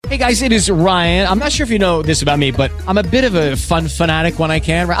Hey guys, it is Ryan. I'm not sure if you know this about me, but I'm a bit of a fun fanatic when I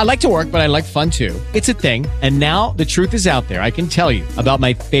can. I like to work, but I like fun too. It's a thing. And now the truth is out there. I can tell you about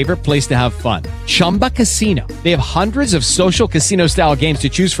my favorite place to have fun. Chumba Casino. They have hundreds of social casino style games to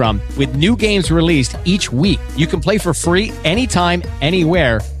choose from with new games released each week. You can play for free anytime,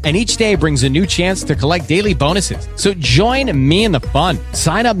 anywhere. And each day brings a new chance to collect daily bonuses. So join me in the fun.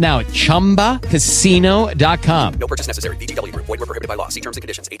 Sign up now at ChumbaCasino.com. No purchase necessary. VGW Group. Void where prohibited by law. See terms and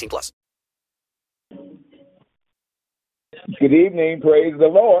conditions. 18+. Good evening. Praise the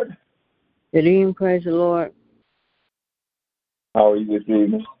Lord. Good evening. Praise the Lord. How are you this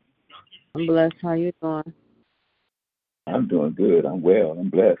evening? I'm blessed. How you doing? I'm doing good. I'm well.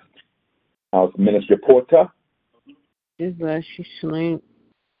 I'm blessed. How's Minister Porter? She's blessed. She's asleep.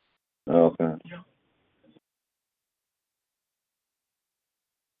 Okay.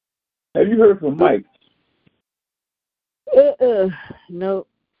 Have you heard from Mike? Nope.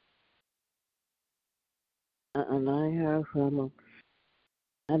 I ain't heard from him.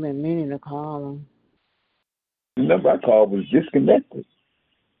 I've been meaning to call him. The number I called was disconnected.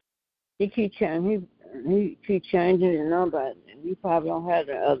 He keep changing the number. You probably don't have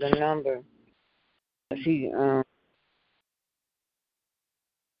the other number. He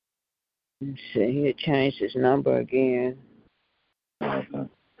he had changed his number again. Okay.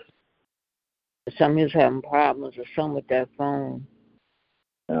 Some he's having problems or something with that phone.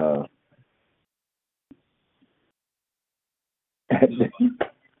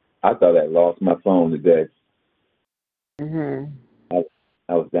 I thought I lost my phone today. Mhm. I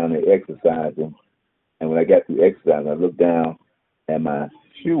was down there exercising, and when I got through exercising, I looked down, and my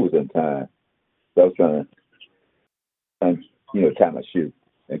shoe was untied. So I was trying to, tie my shoe,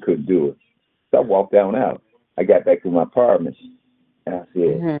 and couldn't do it. So I walked down out. I got back to my apartment, and I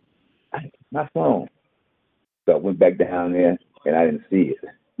said, my phone. So I went back down there, and I didn't see it.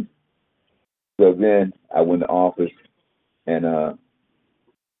 So then I went to the office and asked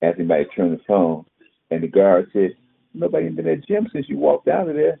anybody to turn the phone, and the guard said, nobody been at the gym since you walked out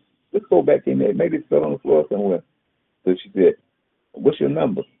of there. Let's go back in there. Maybe it fell on the floor somewhere. So she said, what's your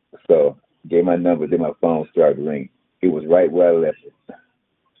number? So I gave my number, then my phone started ringing. It was right where I left it.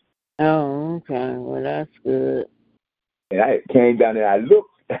 Oh, okay. Well, that's good. And I came down there. I looked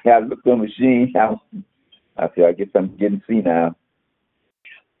on the machine. I said, I guess I'm getting senile.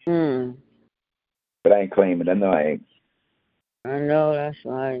 But I ain't claiming. I know I ain't. I know, that's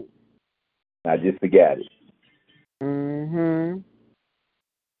right. I just forgot it.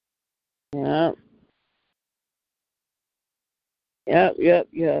 Yep.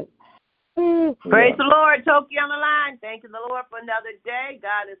 Praise the Lord. Toki on the line. Thank you, the Lord, for another day.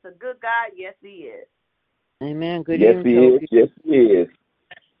 God is a good God. Yes, He is. Amen. Good yes, evening, he Toki. is. Yes, he is.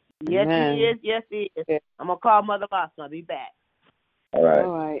 Yes, Amen. He is. Yes, He is. I'm going to call Mother Lawson. I'll be back. All right.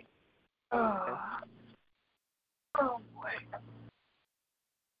 All right.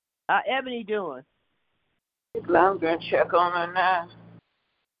 How Ebony doing? I'm going to check on her now.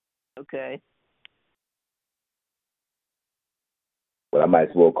 Okay. Well, I might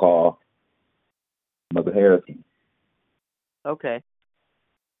as well call Mother Harrison. Okay.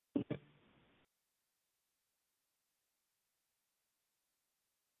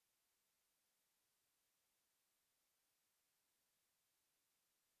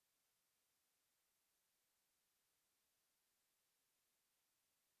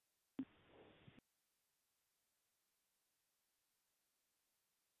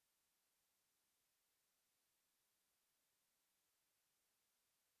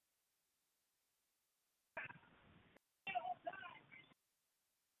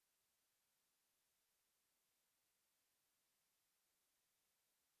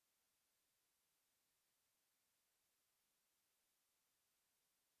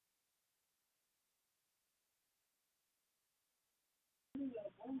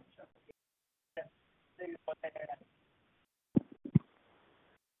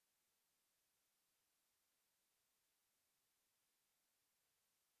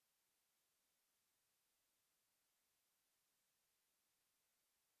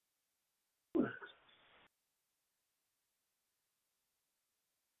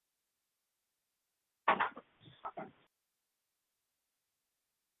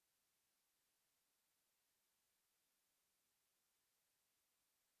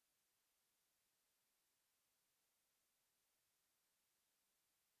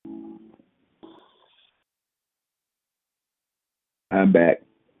 I'm back.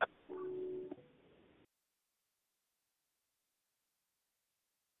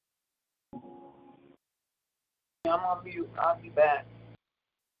 I'm on mute. I'll be back.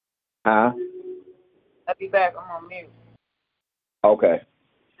 Huh? I'll be back. I'm on mute. Okay.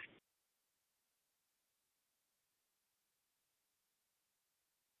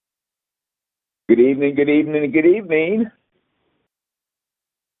 Good evening, good evening, good evening.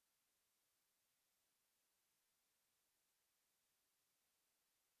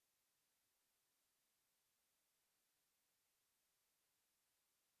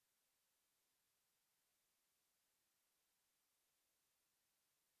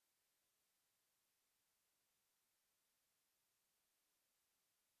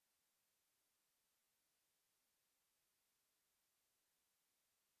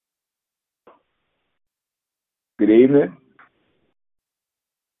 Good evening.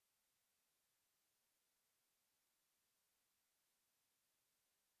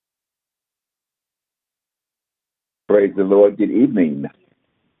 Praise the Lord. Good evening.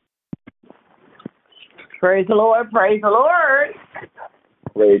 Praise the Lord. Praise the Lord.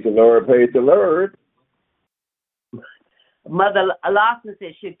 Praise the Lord. Praise the Lord. Mother Lawson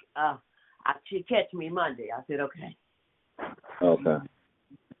said she'd catch me Monday. I said, okay. Okay.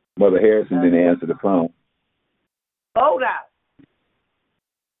 Mother Harrison didn't answer the phone. Hold out.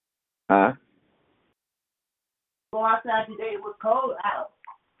 Huh? Go outside today. It was cold out.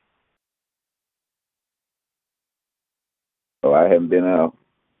 Oh, I haven't been out.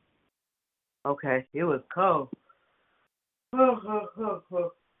 Okay. It was cold.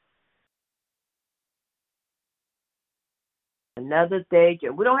 Another day.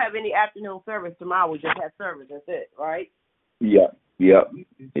 We don't have any afternoon service tomorrow. We just have service. That's it, right? Yep. You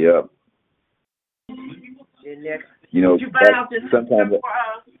know, did you find out this sometimes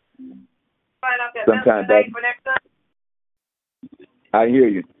find out that sometimes minister name for next Sunday? I hear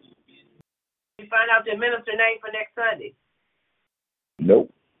you. You find out the minister name for next Sunday?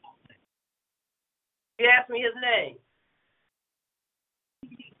 Nope. You asked me his name.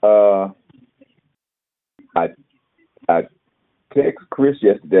 I texted Chris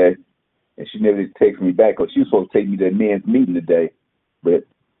yesterday, and she never texted me back because she was supposed to take me to a men's meeting today, but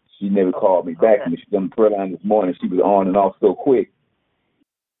she never called me back. And she done the prayer line this morning. She was on and off so quick.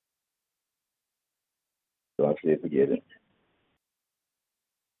 So I said, forget it.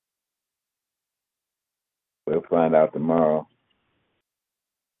 We'll find out tomorrow.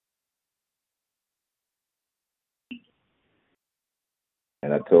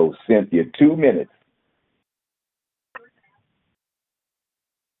 And I told Cynthia 2 minutes.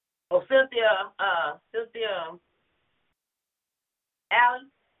 Oh, Cynthia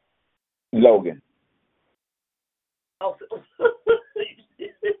Allen? Logan. Oh,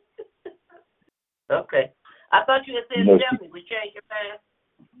 okay. I thought you had said Stephanie would change your mind.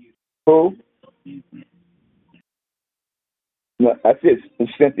 Who? No, I said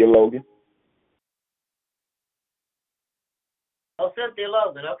Cynthia Logan. Oh, Cynthia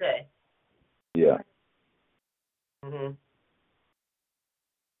Logan, okay. Yeah. Mhm.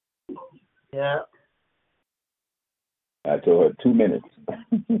 Yeah. I told her 2 minutes.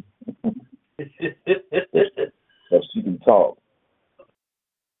 So she can talk.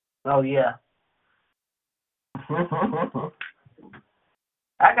 Oh, yeah.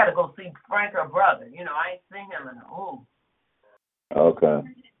 I got to go see Frank, her brother. You know, I ain't seen him in Okay.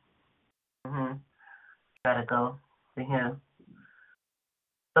 Got to go see him.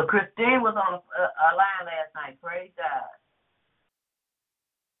 So Christine was on a line last night. Praise God.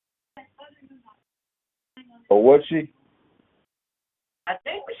 Or was she? I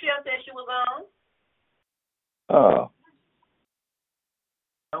think Michelle said she was on. Oh.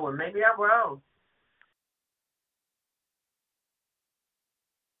 Oh, well, maybe I'm wrong.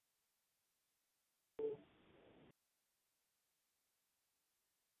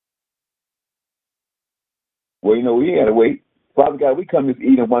 Well, you know, we got to wait. Father God, we come this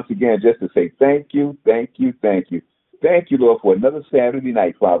evening once again just to say thank you, thank you, thank you. Thank you, Lord, for another Saturday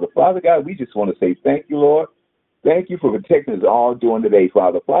night, Father. Father God, we just want to say thank you, Lord. Thank you for protecting us all during the day,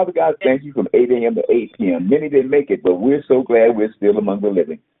 Father. Father God, thank you from 8 a.m. to 8 p.m. Many didn't make it, but we're so glad we're still among the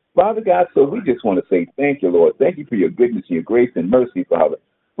living. Father God, so we just want to say thank you, Lord. Thank you for your goodness, your grace, and mercy, Father.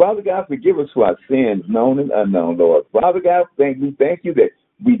 Father God, forgive us for our sins, known and unknown, Lord. Father God, thank you that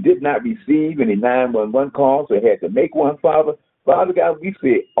we did not receive any 911 calls or had to make one, Father. Father God, we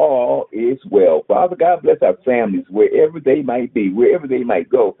say all is well. Father God, bless our families wherever they might be, wherever they might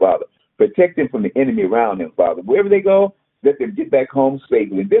go, Father. Protect them from the enemy around them, Father. Wherever they go, let them get back home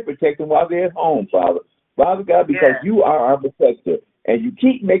safely. And then protect them while they're at home, Father. Father God, because you are our protector, and you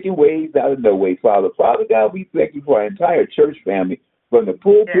keep making ways out of no way, Father. Father God, we thank you for our entire church family, from the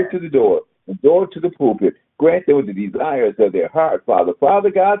pulpit to the door to the pulpit. Grant them the desires of their heart, Father.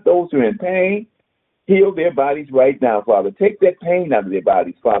 Father God, those who are in pain, heal their bodies right now, Father. Take that pain out of their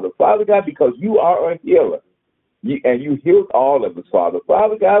bodies, Father. Father God, because you are a healer. And you healed all of us, Father.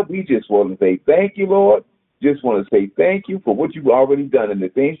 Father God, we just want to say thank you, Lord. Just want to say thank you for what you've already done and the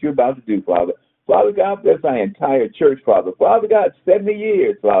things you're about to do, Father. Father God, bless our entire church, Father. Father God, 70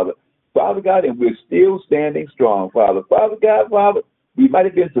 years, Father. Father God, and we're still standing strong, Father. Father God, Father, we might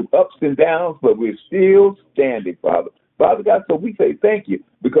have been some ups and downs, but we're still standing, Father. Father God, so we say thank you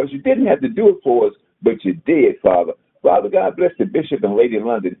because you didn't have to do it for us, but you did, Father. Father God, bless the Bishop and Lady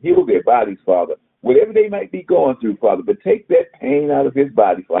London. Heal their bodies, Father. Whatever they might be going through, Father, but take that pain out of his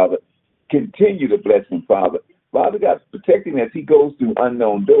body, Father. Continue to bless him, Father. Father God, protect him as he goes through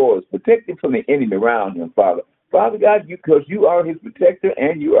unknown doors. Protect him from the enemy around him, Father. Father God, because you are his protector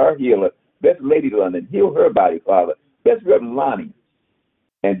and you are healer. Bless Lady London. Heal her body, Father. Bless Reverend Lonnie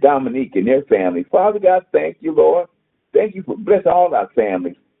and Dominique and their family. Father God, thank you, Lord. Thank you for bless all our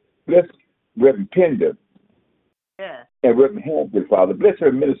families. Bless Reverend Pender and Reverend Hampton, Father. Bless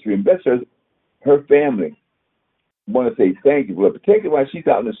her ministry and bless her family. I want to say thank you, Lord. Protect her while she's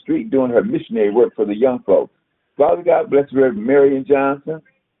out in the street doing her missionary work for the young folks. Father God, bless Reverend Marion Johnson,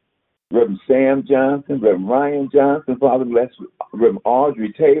 Reverend Sam Johnson, Reverend Ryan Johnson, Father. Bless Reverend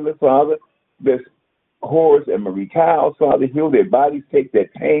Audrey Taylor, Father. Bless Horace and Marie Cowles, Father. Heal their bodies, take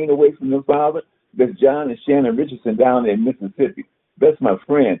that pain away from them, Father. Bless John and Shannon Richardson down in Mississippi. Bless my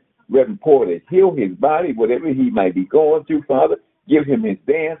friend, Reverend Porter. Heal his body, whatever he might be going through, Father. Give him his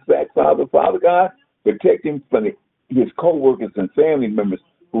dance back, Father. Father God, protect him from his co-workers and family members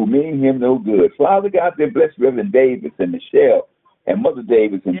who mean him no good. Father God, then bless Reverend Davis and Michelle and Mother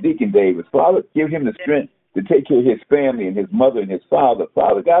Davis and Deacon Davis. Father, give him the strength to take care of his family and his mother and his father.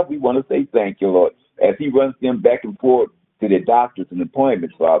 Father God, we want to say thank you, Lord, as he runs them back and forth to their doctors and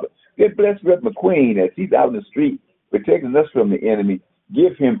appointments, Father. Then bless Reverend McQueen as he's out in the street protecting us from the enemy.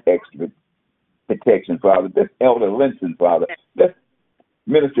 Give him extra protection, Father. Bless Elder Linton, Father. Bless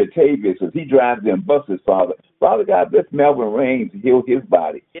Minister Tavius as he drives them buses, Father. Father God, bless Melvin Raines, heal his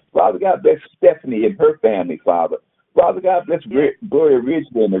body. Father God, bless Stephanie and her family, Father. Father God, bless Gloria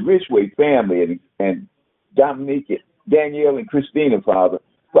Ridgway and the Ridgway family and Dominique, Danielle, and Christina, Father.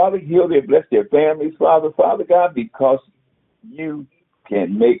 Father, heal them, bless their families, Father. Father God, because you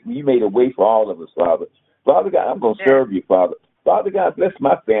made a way for all of us, Father. Father God, I'm going to serve you, Father. Father God, bless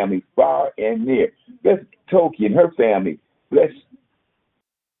my family far and near. Bless Toki and her family. Bless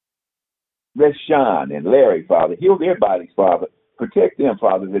Sean and Larry, Father. Heal their bodies, Father. Protect them,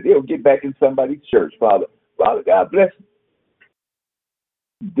 Father, that they'll get back in somebody's church, Father. Father God, bless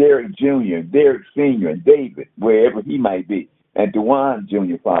Derek Jr., Derek Sr., and David, wherever he might be, and Dewan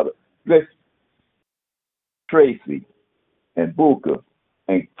Jr., Father. Bless Tracy and Booker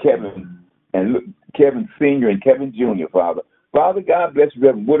and Kevin Sr. and Kevin Jr., Father. Father God, bless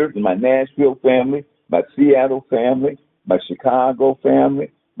Reverend Woodard and my Nashville family, my Seattle family, my Chicago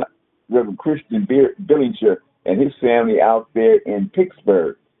family, my Reverend Christian Billinger and his family out there in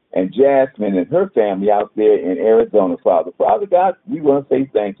Pittsburgh, and Jasmine and her family out there in Arizona, Father. Father God, we want to say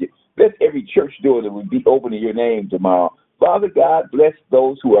thank you. Bless every church door that will be open in your name tomorrow. Father God, bless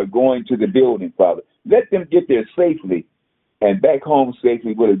those who are going to the building, Father. Let them get there safely and back home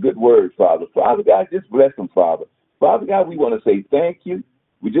safely with a good word, Father. Father God, just bless them, Father. Father God, we want to say thank you.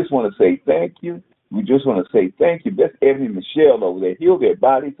 We just want to say thank you. We just want to say thank you. Bless Evan and Michelle over there. Heal their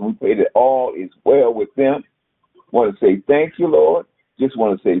bodies, and we pray that all is well with them. Want to say thank you, Lord. Just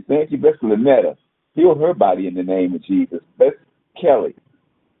want to say thank you. Bless Lynetta. Heal her body in the name of Jesus. Bless Kelly.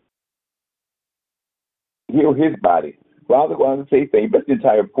 Heal his body. Father, I want to say thank you. Bless the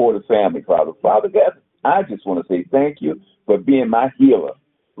entire Porter family, Father. Father God, I just want to say thank you for being my healer.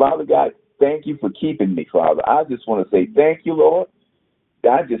 Father God, thank you for keeping me, Father. I just want to say thank you, Lord.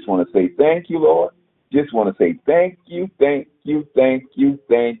 I just want to say thank you, Lord. Just want to say thank you, thank you, thank you,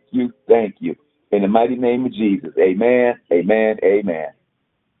 thank you, thank you. In the mighty name of Jesus, amen, amen, amen.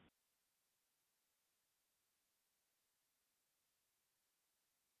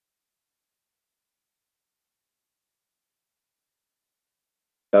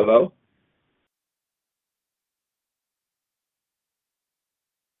 Hello?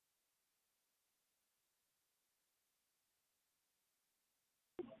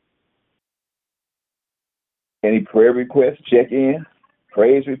 Any prayer requests, check-in,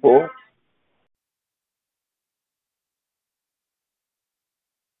 praise report?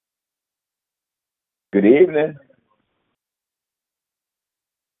 Good evening.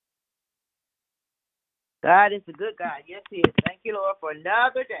 God is a good God. Yes, He is. Thank you, Lord, for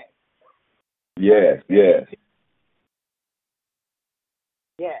another day. Yes, yes.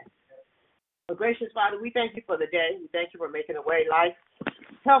 Yes. So, gracious Father, we thank you for the day. We thank you for making a way, life,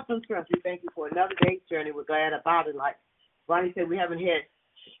 health, and strength. We thank you for another day's journey. We're glad about it. Like Ronnie said, we haven't had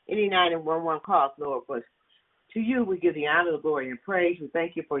any 911 calls, Lord, but to you we give the honor, the glory, and praise. We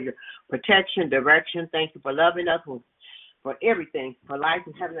thank you for your protection, direction. Thank you for loving us, for everything, for life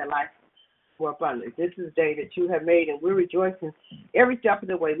and having that life for abundance. This is the day that you have made, and we're rejoicing every step of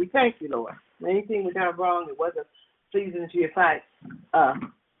the way. We thank you, Lord. Anything we done wrong, it wasn't pleasing to your sight.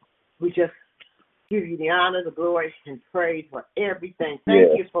 We just give you the honor, the glory, and praise for everything.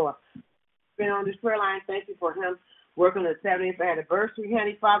 Thank you for being on this prayer line. Thank you for him working on the 70th anniversary,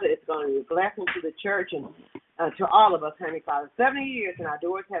 honey, Father. It's going to be a blessing to the church and to all of us, honey, Father. 70 years and our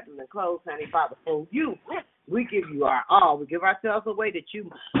doors haven't been closed, honey, Father. And we give you our all. We give ourselves away that you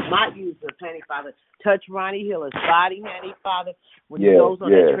might use us, honey, Father. Touch Ronnie Hiller's body, honey, Father, when he goes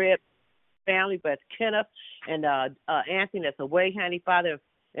on that trip. Family, but Kenneth and Anthony that's away, honey, Father,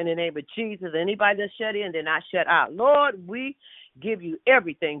 in the name of Jesus. Anybody that's shut in, they're not shut out. Lord, we give you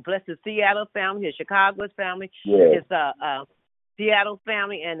everything. Bless his Seattle family, his Chicago's family, his Seattle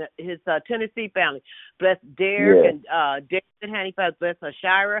family, and his Tennessee family. Bless Derek and David, honey, Father. Bless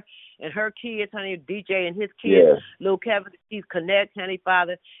Shira and her kids, honey, DJ and his kids. Little Kevin, he's Connect, honey,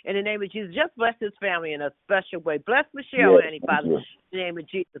 Father. In the name of Jesus, just bless his family in a special way. Bless Michelle, honey, Father. In the name of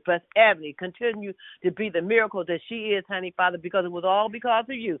Jesus. Bless Ebony. Continue to be the miracle that she is, honey, Father, because it was all because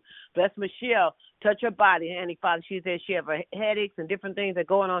of you. Bless Michelle. Touch her body, honey, Father. She said she have headaches and different things that are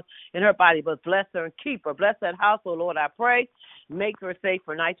going on in her body, but bless her and keep her. Bless that household, Lord, I pray. Make her safe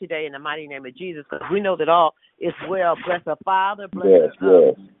for night today in the mighty name of Jesus, because we know that all is well. Bless her father. Bless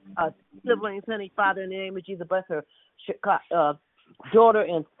her siblings, honey, Father, in the name of Jesus. Bless her daughter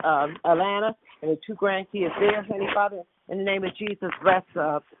in Atlanta and the 2 grandkids there, honey, Father. In the name of Jesus, bless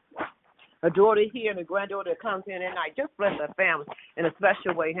her daughter here and the granddaughter that comes in at night. Just bless her family in a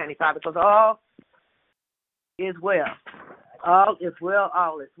special way, honey, Father, because all is well. All is well,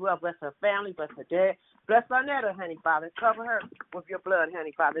 all is well. Bless her family, bless her dad. Bless Arnetta, honey, Father. Cover her with your blood,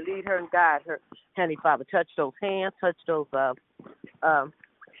 honey, Father. Lead her and guide her, honey, Father. Touch those hands, touch those,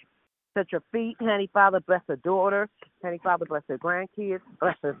 touch her feet, honey, Father. Bless her daughter, honey, Father. Bless her grandkids.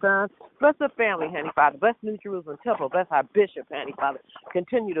 Bless her sons. Bless her family, honey, Father. Bless New Jerusalem Temple. Bless our bishop, honey, Father.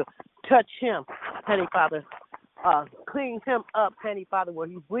 Continue to touch him, honey, Father. Clean him up, honey, Father, where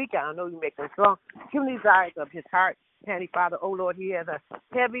he's weak. I know you make him strong. Give him the desires of his heart, honey, Father. Oh, Lord, he has a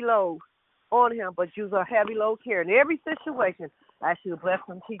heavy load on him, but use a heavy load care in every situation. I ask you to bless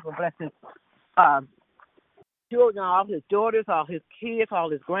him, keep him, bless his children, all his daughters, all his kids, all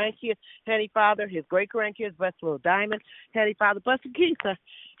his grandkids, honey, Father, his great-grandkids. Bless little Diamond, honey, Father. Bless Keisha,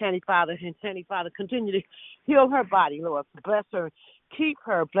 honey, Father, and honey, Father. Continue to heal her body, Lord. Bless her. Keep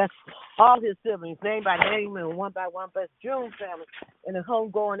her. Bless all his siblings, name by name and one by one. Bless June's family and the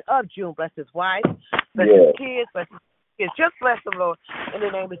homegoing of June. Bless his wife. Bless his kids. Bless his kids. Just bless them, Lord, in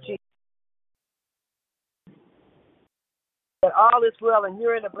the name of Jesus. That all is well and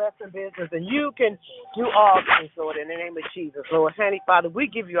you're in the blessing business and you can do all things, Lord, in the name of Jesus, Lord. Honey, Father, we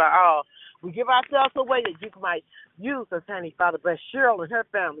give you our all. We give ourselves away that you might use us, honey, Father. Bless Cheryl and her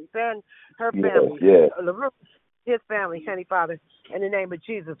family, her family, LaRue, his family, honey, Father, in the name of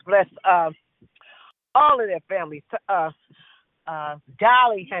Jesus. Bless all of their families.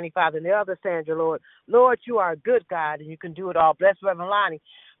 Dolly, honey, Father, and the other Sandra, Lord. Lord, you are a good God and you can do it all. Bless Reverend Lonnie.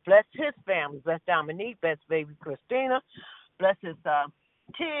 Bless his family. Bless Dominique. Bless baby Christina. Bless his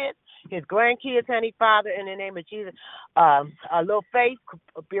kids, his grandkids, honey, Father, in the name of Jesus. A little faith,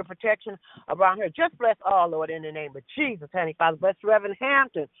 be a protection around her. Just bless all, Lord, in the name of Jesus, honey, Father. Bless Reverend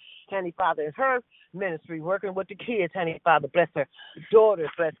Hampton, honey, Father, in her ministry, working with the kids, honey, Father. Bless her daughters.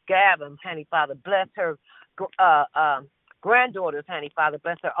 Bless Gavin, honey, Father. Bless her granddaughters, honey, Father.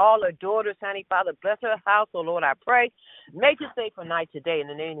 Bless her, all her daughters, honey, Father. Bless her house, oh, Lord, I pray. Make it safe for night today in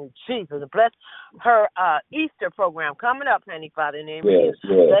the name of Jesus. Bless her Easter program coming up, honey, Father, in the name of Jesus.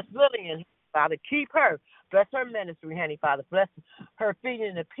 Bless Lillian, Father. Keep her. Bless her ministry, honey, Father. Bless her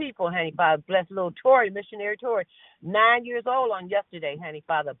feeding the people, honey, Father. Bless little Tori, missionary Tori, 9 years old on yesterday, honey,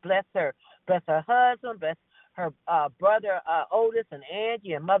 Father. Bless her. Bless her husband. Bless her brother Otis and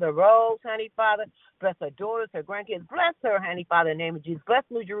Angie and Mother Rose, honey, Father. Bless her daughters, her grandkids. Bless her, honey, Father, in the name of Jesus. Bless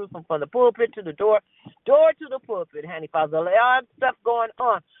New Jerusalem from the pulpit to the door to the pulpit, honey, Father. A lot of stuff going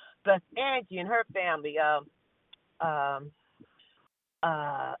on. Bless Angie and her family.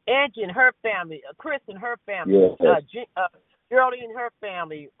 Angie and her family. Chris and her family. Shirley and her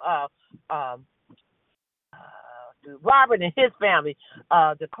family. Robert and his family,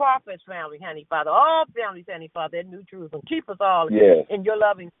 the Crawford's family, honey, Father, all families, honey, Father, in New Jerusalem. Keep us all in your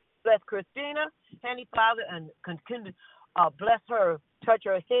loving. Bless Christina, honey, Father, and continue bless her. Touch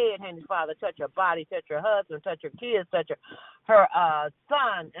her head, honey, Father. Touch her body. Touch her husband. Touch her kids. Touch her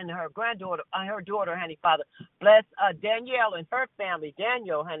son and her granddaughter, her daughter, honey, Father. Bless Danielle and her family.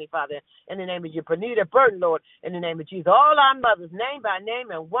 Daniel, honey, Father, in the name of you. Benita Burton, Lord, in the name of Jesus. All our mothers, name by name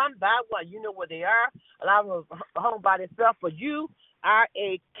and one by one. You know where they are. A lot of them home by themselves, but you are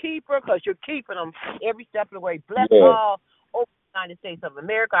a keeper because you're keeping them every step of the way. Bless Yes. all over the United States of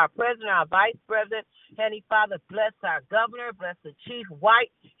America, our president, our vice president. Heavenly Father, bless our governor, bless the chief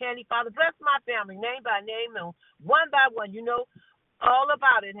white. Heavenly Father, bless my family, name by name and one by one. You know all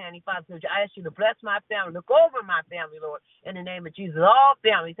about it, Heavenly Father. So I ask you to bless my family. Look over my family, Lord, in the name of Jesus. All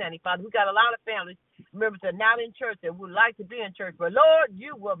families, Heavenly Father. We got a lot of families, members that are not in church that would like to be in church. But, Lord,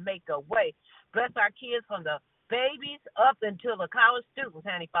 you will make a way. Bless our kids from the babies up until the college students,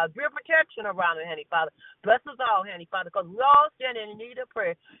 Heavenly Father. Be a protection around them, Heavenly Father. Bless us all, Heavenly Father, because we all stand in need of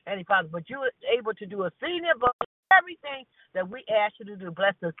prayer, Heavenly Father. But you are able to do a senior above everything that we ask you to do.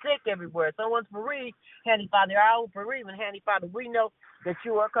 Bless the sick everywhere. Someone's bereaved, Heavenly Father. Our own bereavement, Heavenly Father. We know that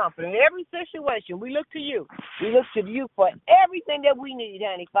you are comforting. In every situation, we look to you. We look to you for everything that we need,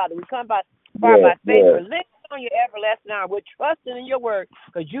 Heavenly Father. We come by faith. We're living on your everlasting arm. We're trusting in your word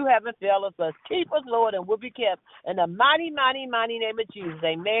because you haven't failed us. But keep us, Lord, and we'll be kept. In the mighty, mighty, mighty name of Jesus.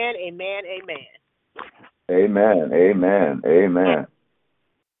 Amen, amen, amen. Amen. Amen. Amen.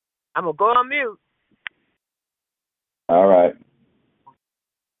 I'm going to go on mute. All right.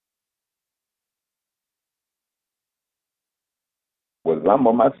 Well, I'm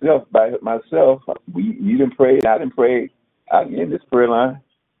on myself, by myself. You didn't pray, I didn't pray. I in this prayer line.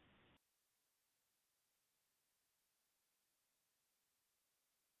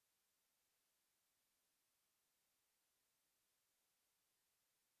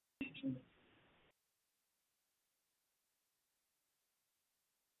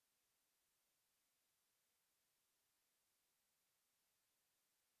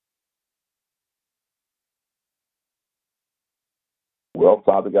 Well,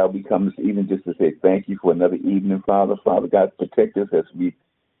 Father God, we come this evening just to say thank you for another evening, Father. Father God, protect us as we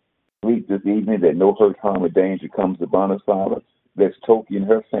sleep this evening, that no hurt, harm, or danger comes upon us, Father. Bless Toki and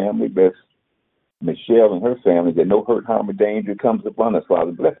her family. Bless Michelle and her family, that no hurt, harm, or danger comes upon us,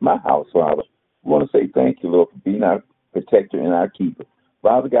 Father. Bless my house, Father. We want to say thank you, Lord, for being our protector and our keeper.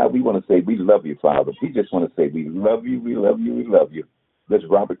 Father God, we want to say we love you, Father. We just want to say we love you, we love you, we love you. Bless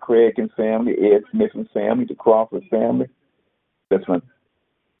Robert Craig and family, Ed Smith and family, the Crawford family. That's my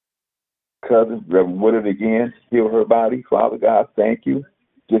cousin, Reverend Woodard again. Heal her body. Father God, thank you.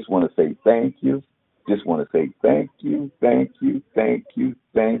 Just want to say thank you. Just want to say thank you, thank you, thank you,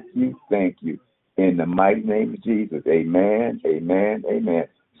 thank you, thank you. In the mighty name of Jesus, amen, amen, amen.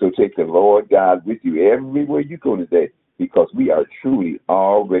 So take the Lord God with you everywhere you go today, because we are truly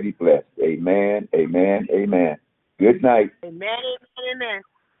already blessed. Amen, amen, amen. Good night. Amen, amen, amen.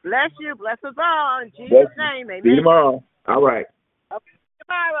 Bless you. Bless us all. In Jesus' name, amen. See you tomorrow. All right. Okay,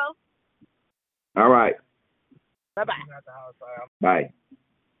 tomorrow. All right. Bye-bye. Bye.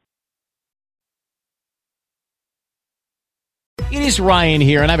 It is Ryan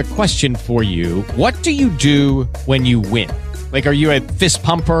here, and I have a question for you. What do you do when you win? Like, are you a fist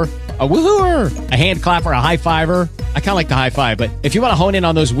pumper, a woohooer, a hand clapper, a high fiver? I kind of like the high five, but if you want to hone in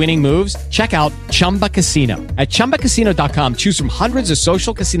on those winning moves, check out Chumba Casino. At ChumbaCasino.com, choose from hundreds of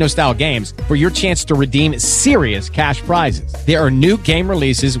social casino-style games for your chance to redeem serious cash prizes. There are new game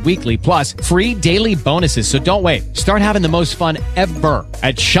releases weekly, plus free daily bonuses. So don't wait. Start having the most fun ever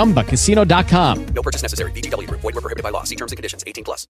at ChumbaCasino.com. No purchase necessary. VGW Group. Void where prohibited by law. See terms and conditions. 18+.